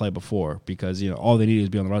and not play before because, all they need is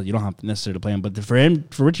be on the roster. You don't have to necessarily play him. But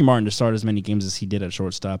for Richie Martin to start as many games as he did at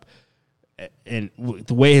shortstop, and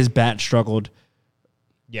the way his bat struggled,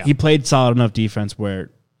 he played solid enough defense where,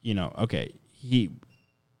 he's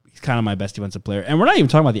kind of my best defensive player. And we're not even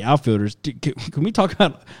talking about the outfielders. Can we talk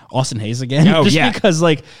about Austin Hayes again? Oh, Just because,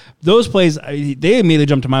 those plays, they immediately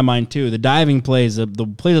jump to my mind, too. The diving plays, the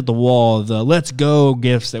plays at the wall, the let's go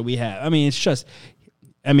gifts that we have. I mean, it's just...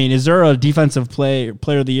 is there a defensive player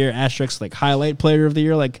of the year asterisk, highlight player of the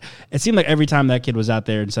year? It seemed like every time that kid was out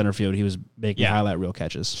there in center field, he was making highlight reel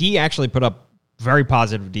catches. He actually put up very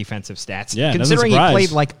positive defensive stats. Yeah, considering he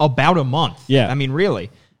played about a month. Yeah. I mean, really.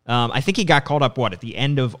 I think he got called up, at the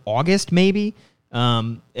end of August, maybe?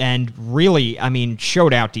 And really,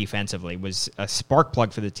 showed out defensively, was a spark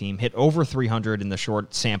plug for the team, hit over 300 in the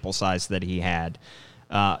short sample size that he had.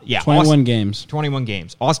 21 games. 21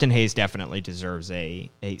 games. Austin Hayes definitely deserves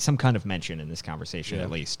some kind of mention in this conversation,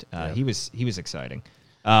 at least. He was exciting.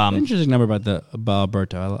 Interesting number about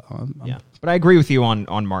Alberto. But I agree with you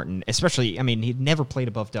on Martin, especially, he'd never played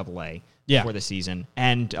above Double-A before the season.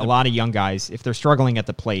 And a lot of young guys, if they're struggling at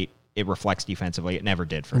the plate, it reflects defensively. It never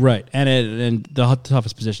did for him. Right, and the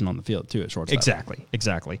toughest position on the field, too, at shortstop.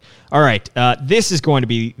 Exactly. All right, this is going to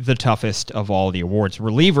be the toughest of all the awards.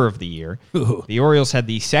 Reliever of the year. Ooh. The Orioles had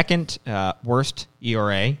the second worst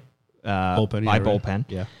ERA bullpen.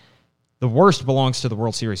 Yeah. The worst belongs to the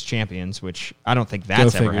World Series champions, which I don't think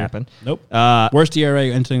that's ever happened. Nope. Worst ERA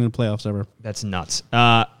entering the playoffs ever. That's nuts.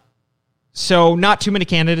 So not too many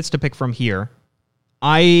candidates to pick from here.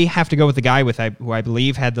 I have to go with the guy who I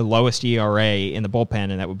believe had the lowest ERA in the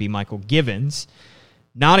bullpen, and that would be Michael Givens.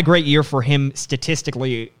 Not a great year for him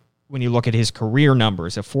statistically when you look at his career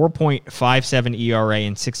numbers. A 4.57 ERA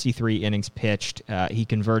in 63 innings pitched. He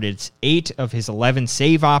converted 8 of his 11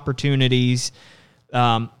 save opportunities.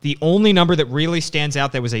 The only number that really stands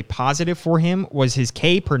out that was a positive for him was his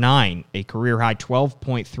K per 9, a career high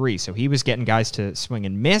 12.3. So he was getting guys to swing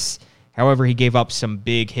and miss. However, he gave up some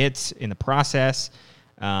big hits in the process.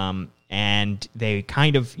 And they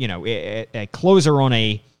kind of, a closer on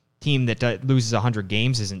a team that loses 100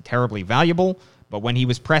 games isn't terribly valuable. But when he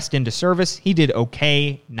was pressed into service, he did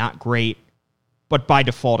okay, not great. But by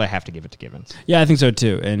default, I have to give it to Givens. Yeah, I think so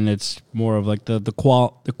too. And it's more of quantity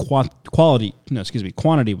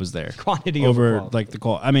was there. Quantity over quality. the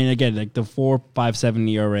call. Again, the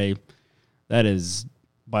 4.57 ERA, that is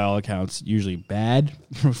by all accounts usually bad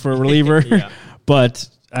for a reliever. Yeah. But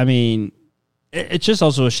it's just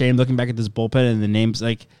also a shame looking back at this bullpen and the names.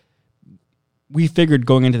 We figured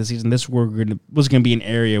going into the season, this was going to be an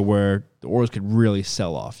area where the Orioles could really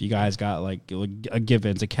sell off. You guys got a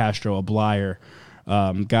Givens, a Castro, a Blyer,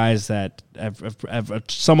 guys that have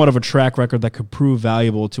somewhat of a track record that could prove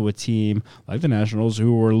valuable to a team like the Nationals,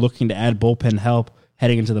 who were looking to add bullpen help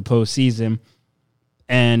heading into the postseason.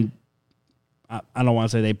 And I don't want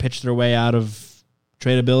to say they pitched their way out of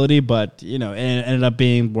tradability, but it ended up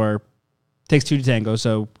being where it takes 2 to tango.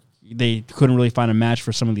 So they couldn't really find a match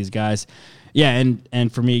for some of these guys. Yeah,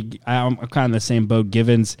 and for me, I'm kind of in the same boat.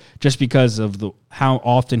 Givens, just because of how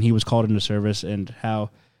often he was called into service and how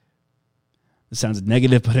it sounds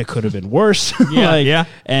negative, but it could have been worse. Yeah.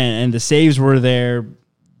 And the saves were there.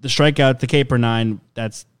 The strikeout, the K per 9,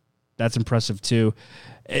 that's impressive too.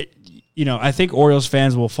 I think Orioles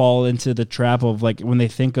fans will fall into the trap of when they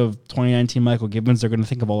think of 2019 Michael Givens, they're going to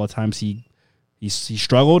think of all the times he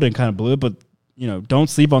struggled and kind of blew it, but don't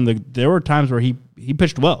sleep on there were times where he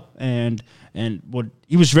pitched well and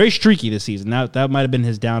he was very streaky this season. That might have been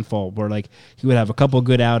his downfall, where like he would have a couple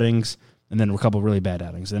good outings and then a couple of really bad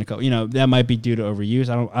outings. And that might be due to overuse.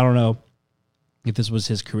 I don't know if this was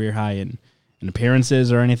his career high in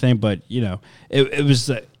appearances or anything, but it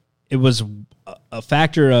was a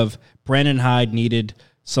factor of Brandon Hyde needed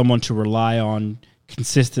someone to rely on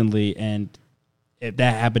consistently, and that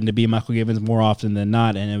happened to be Michael Givens more often than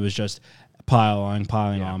not, and it was just piling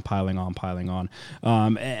on.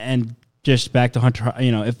 And just back to Hunter,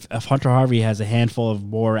 if Hunter Harvey has a handful of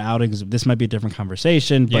more outings, this might be a different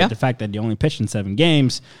conversation. But the fact that he only pitched in 7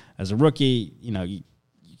 games as a rookie, you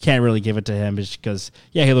can't really give it to him just because,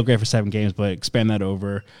 he looked great for 7 games, but expand that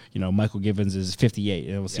over, Michael Givens is 58,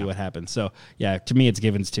 and we'll see what happens. So, to me, it's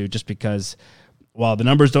Givens too, just because while the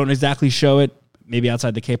numbers don't exactly show it, maybe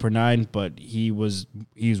outside the K per 9, but he's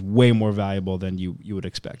way more valuable than you would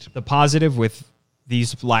expect. The positive with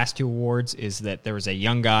these last 2 awards is that there was a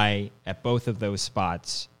young guy at both of those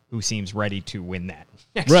spots who seems ready to win that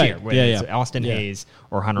next year. Whether it's Austin Hayes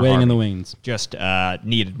or Hunter Waiting Harvey. in the wings. Just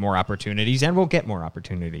needed more opportunities, and we'll get more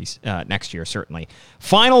opportunities next year, certainly.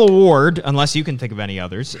 Final award, unless you can think of any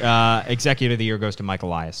others, Executive of the Year goes to Michael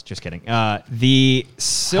Elias. Just kidding. The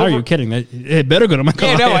silver... How are you kidding? It better go to Michael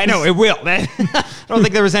Elias. No, I know. It will. I don't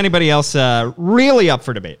think there was anybody else really up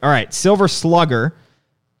for debate. All right, Silver Slugger.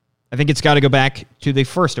 I think it's got to go back to the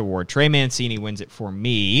first award. Trey Mancini wins it for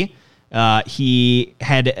me. He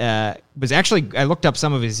had was actually, I looked up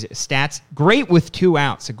some of his stats. Great with 2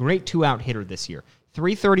 outs. A great 2-out hitter this year.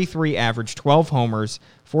 333 average, 12 homers,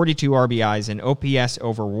 42 RBIs, and OPS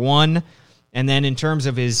over 1. And then in terms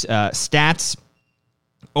of his stats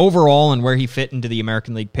overall and where he fit into the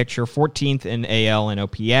American League picture, 14th in AL and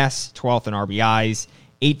OPS, 12th in RBIs,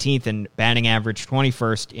 18th in batting average,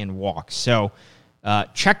 21st in walks. So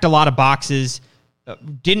checked a lot of boxes.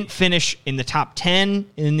 Didn't finish in the top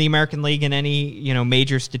 10 in the American League in any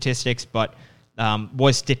major statistics, but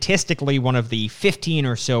was statistically one of the 15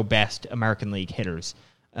 or so best American League hitters.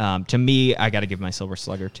 To me, I got to give my Silver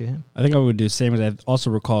Slugger to him. I think I would do the same. As I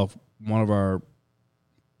also recall one of our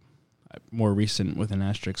more recent with an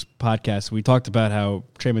asterisk podcast, we talked about how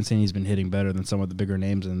Trey Mancini's been hitting better than some of the bigger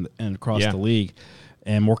names and across the league,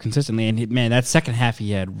 and more consistently. And that second half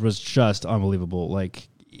he had was just unbelievable. Like,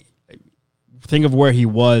 think of where he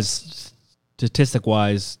was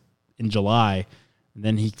statistic-wise in July, and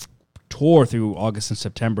then he tore through August and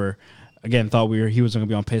September. Again, thought he was going to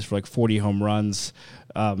be on pace for like 40 home runs.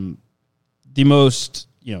 The most,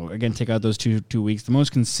 again, take out those two weeks, the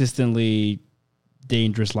most consistently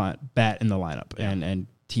dangerous bat in the lineup, and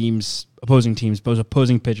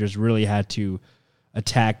opposing pitchers really had to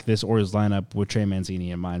attack this Orioles lineup with Trey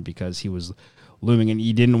Mancini in mind because he was looming, and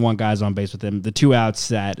you didn't want guys on base with him. The 2 outs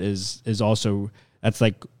stat is also, that's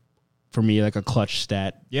like, for me, like a clutch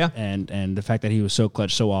stat. Yeah. And the fact that he was so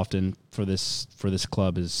clutch so often for this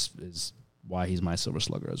club is why he's my Silver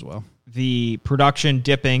Slugger as well. The production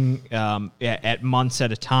dipping at months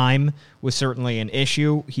at a time was certainly an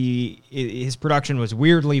issue. His production was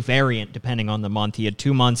weirdly variant depending on the month. He had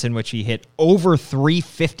 2 months in which he hit over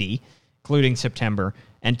 350, including September,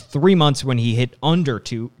 and 3 months when he hit under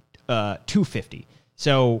 250.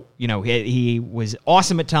 So, he was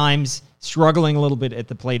awesome at times, struggling a little bit at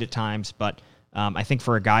the plate at times, but I think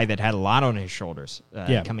for a guy that had a lot on his shoulders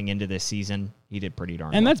coming into this season, he did pretty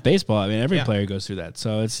darn well. And that's baseball. I mean, every player goes through that.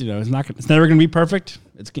 So it's it's never going to be perfect.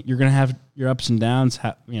 You're going to have your ups and downs.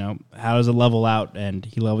 How does it level out? And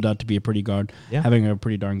he leveled out to be having a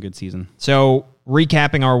pretty darn good season. So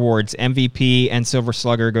recapping our awards, MVP and Silver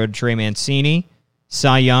Slugger go to Trey Mancini.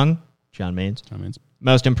 Cy Young, John Maines.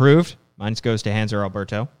 Most improved, mine goes to Hanser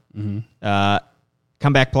Alberto. Mm-hmm.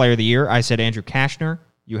 Comeback Player of the Year, I said Andrew Cashner.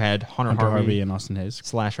 You had Hunter Harvey and Austin Hayes.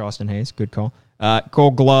 / Austin Hayes. Good call.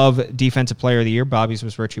 Gold Glove Defensive Player of the Year. Bobby's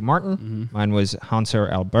was Richie Martin. Mm-hmm. Mine was Hanser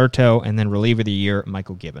Alberto. And then Reliever of the Year,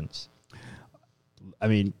 Michael Givens. I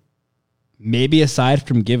mean, maybe aside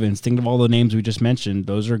from Givens, think of all the names we just mentioned.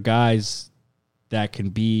 Those are guys that can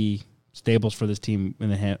be staples for this team in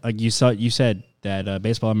the hand. Like you said that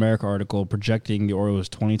Baseball America article projecting the Orioles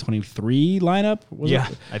 2023 lineup.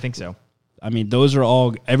 I think so. I mean, those are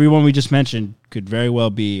all, everyone we just mentioned could very well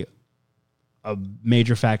be a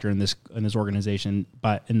major factor in this organization,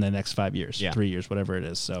 but in the next 5 years, 3 years, whatever it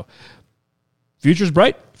is. So, future's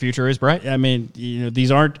bright. Future is bright. I mean, these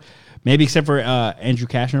aren't, maybe except for Andrew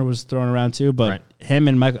Cashner was thrown around too, but him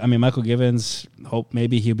and Michael Givens, hope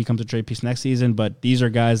maybe he becomes a trade piece next season, but these are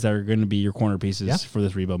guys that are going to be your corner pieces for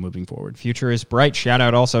this rebuild moving forward. Future is bright. Shout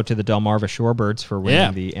out also to the Delmarva Shorebirds for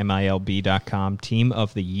winning the MILB.com Team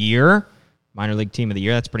of the Year. minor league team of the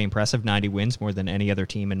year. That's pretty impressive. 90 wins, more than any other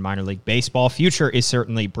team in minor league baseball. Future is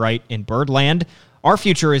certainly bright in Birdland. Our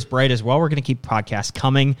future is bright as well. We're going to keep podcasts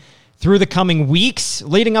coming through the coming weeks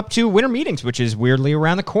leading up to winter meetings, which is weirdly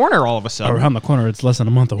around the corner all of a sudden. Around the corner. It's less than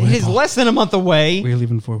a month away. It is less than a month away. We're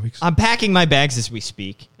leaving in 4 weeks. I'm packing my bags as we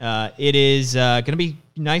speak. It is going to be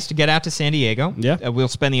nice to get out to San Diego. Yeah. We'll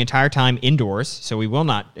spend the entire time indoors, so we will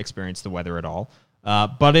not experience the weather at all.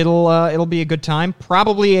 But it'll be a good time.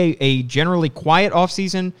 Probably a generally quiet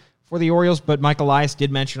offseason for the Orioles, but Mike Elias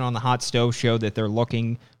did mention on the Hot Stove show that they're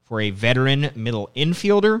looking for a veteran middle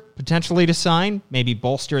infielder potentially to sign, maybe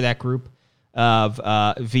bolster that group of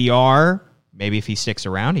VR. Maybe if he sticks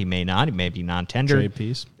around, he may not. He may be non-tender. Trade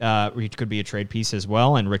piece. He could be a trade piece as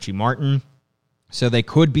well, and Richie Martin. So they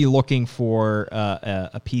could be looking for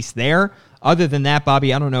a piece there. Other than that,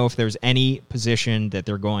 Bobby, I don't know if there's any position that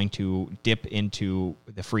they're going to dip into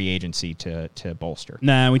the free agency to bolster.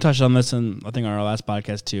 Nah, we touched on this in, I think, on our last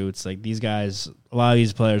podcast, too. It's like these guys, a lot of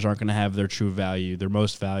these players aren't going to have their true value, their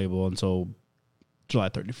most valuable, until July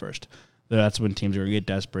 31st. That's when teams are going to get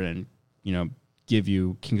desperate and, give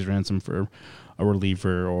you king's ransom for a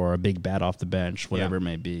reliever or a big bat off the bench, whatever it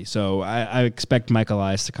may be. So I expect Mike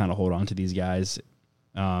Elias to kind of hold on to these guys,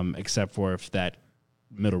 except for if that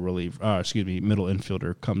middle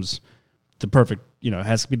infielder comes the perfect,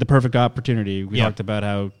 has to be the perfect opportunity. We talked about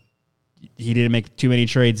how he didn't make too many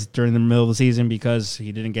trades during the middle of the season because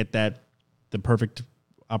he didn't get the perfect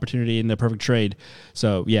opportunity in the perfect trade.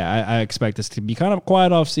 So I expect this to be kind of a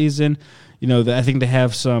quiet off season. I think they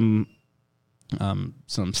have some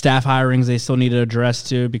staff hirings they still need to address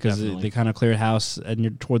too, because they kind of cleared house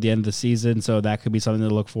toward the end of the season. So that could be something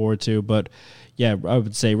to look forward to. But I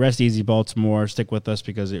would say rest easy, Baltimore. Stick with us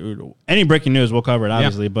because any breaking news we'll cover it,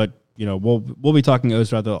 obviously. But we'll be talking O's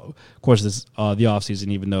throughout the course of this the off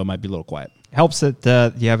season, even though it might be a little quiet. Helps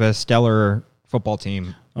that you have a stellar football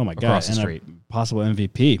team. Oh my God! Across the street, a possible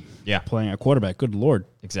MVP. Yeah, playing a quarterback. Good Lord.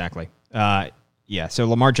 Exactly. So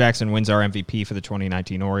Lamar Jackson wins our MVP for the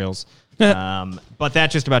 2019 Orioles. But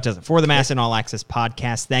that just about does it for the Mass and All Access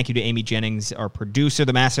podcast. Thank you to Amy Jennings, our producer.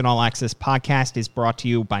 The Mass and All Access podcast is brought to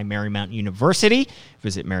you by Marymount University.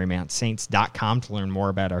 Visit MarymountSaints.com to learn more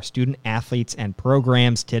about our student athletes and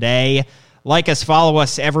programs today. Like us, follow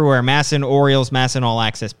us everywhere. Mass and Orioles, Mass and All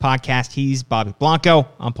Access podcast. He's Bobby Blanco.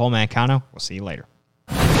 I'm Paul Mancano. We'll see you later.